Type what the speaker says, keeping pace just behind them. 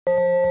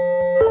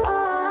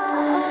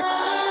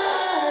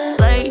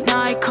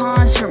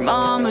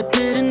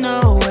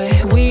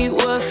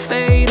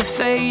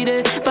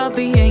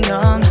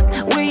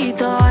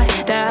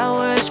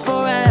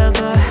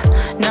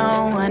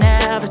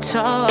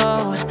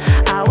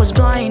was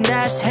blind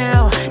as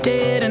hell,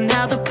 didn't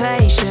have the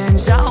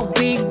patience. I'll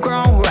be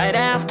grown right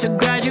after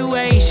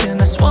graduation.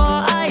 That's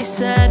what I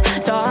said,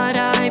 thought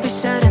I'd be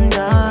said and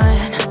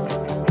done.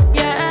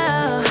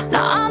 Yeah,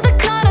 now I'm the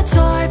kind of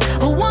type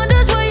who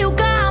wonders where you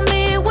got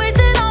me,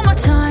 wasting all my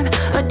time,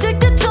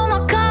 addicted to my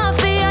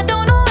coffee. I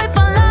don't know if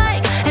I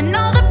like, and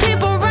all the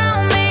people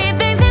around me,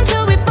 they seem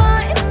to be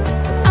fine.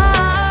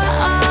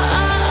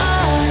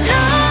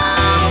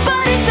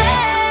 Nobody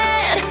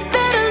said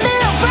better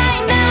live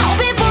right now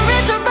before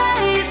it's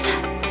erased.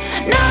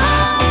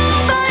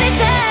 Nobody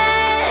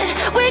said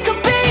we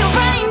could be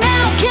right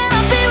now,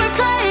 cannot be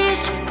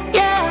replaced.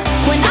 Yeah,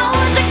 when I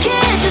was a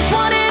kid, just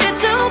wanted it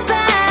to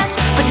pass,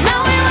 but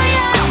now here I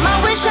am, I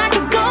wish I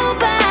could go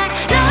back.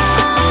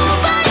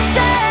 Nobody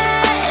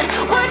said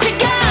what you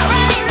got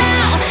right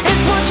now is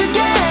what you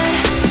get.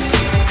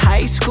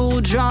 High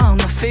school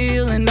drama,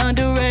 feeling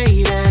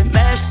underrated.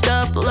 Messed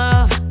up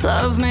love,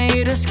 love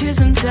made us kiss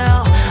and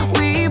tell.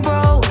 We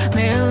broke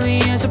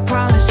millions of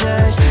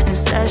promises and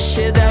said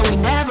shit that we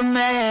never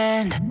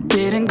meant.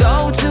 Didn't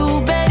go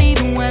to bed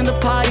even when the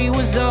party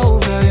was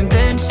over.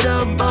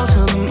 Invincible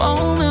till the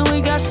moment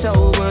we got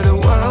sober. The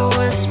world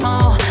was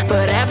small,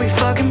 but every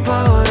fucking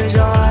part was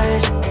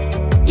ours.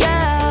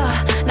 Yeah,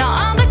 now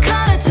I'm the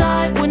kind of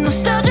type with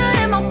nostalgia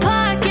in my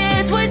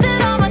pockets,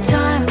 wasting all my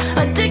time,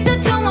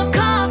 addicted to my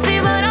coffee,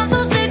 but I'm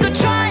so sick of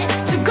trying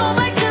to go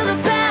back to the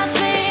past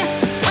me,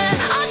 when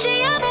all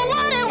she ever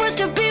wanted was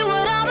to be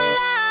what I'm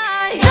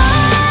like.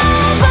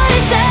 Nobody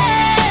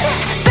said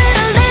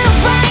better live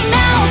right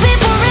now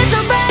before it's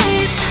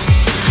erased.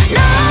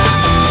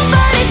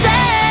 Nobody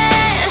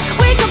said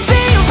we could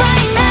be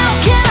right now,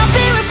 cannot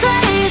be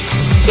replaced.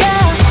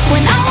 Yeah,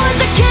 when I was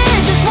a kid,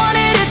 just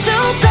wanted it to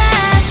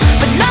pass,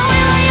 but now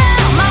here I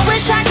am, I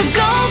wish I could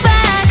go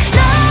back.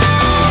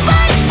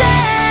 Nobody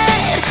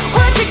said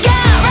what you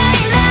got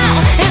right now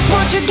is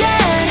what you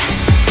get.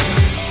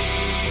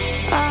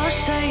 I'll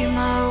say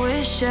my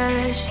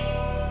wishes,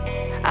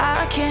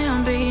 I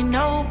can't be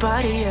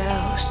nobody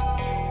else.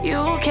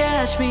 You'll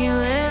catch me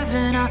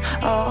living, I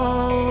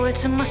owe it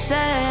to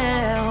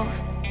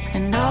myself.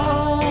 And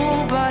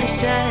nobody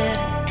said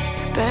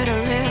better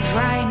live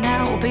right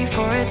now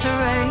before it's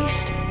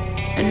erased.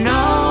 And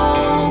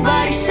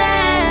nobody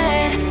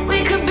said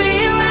we could be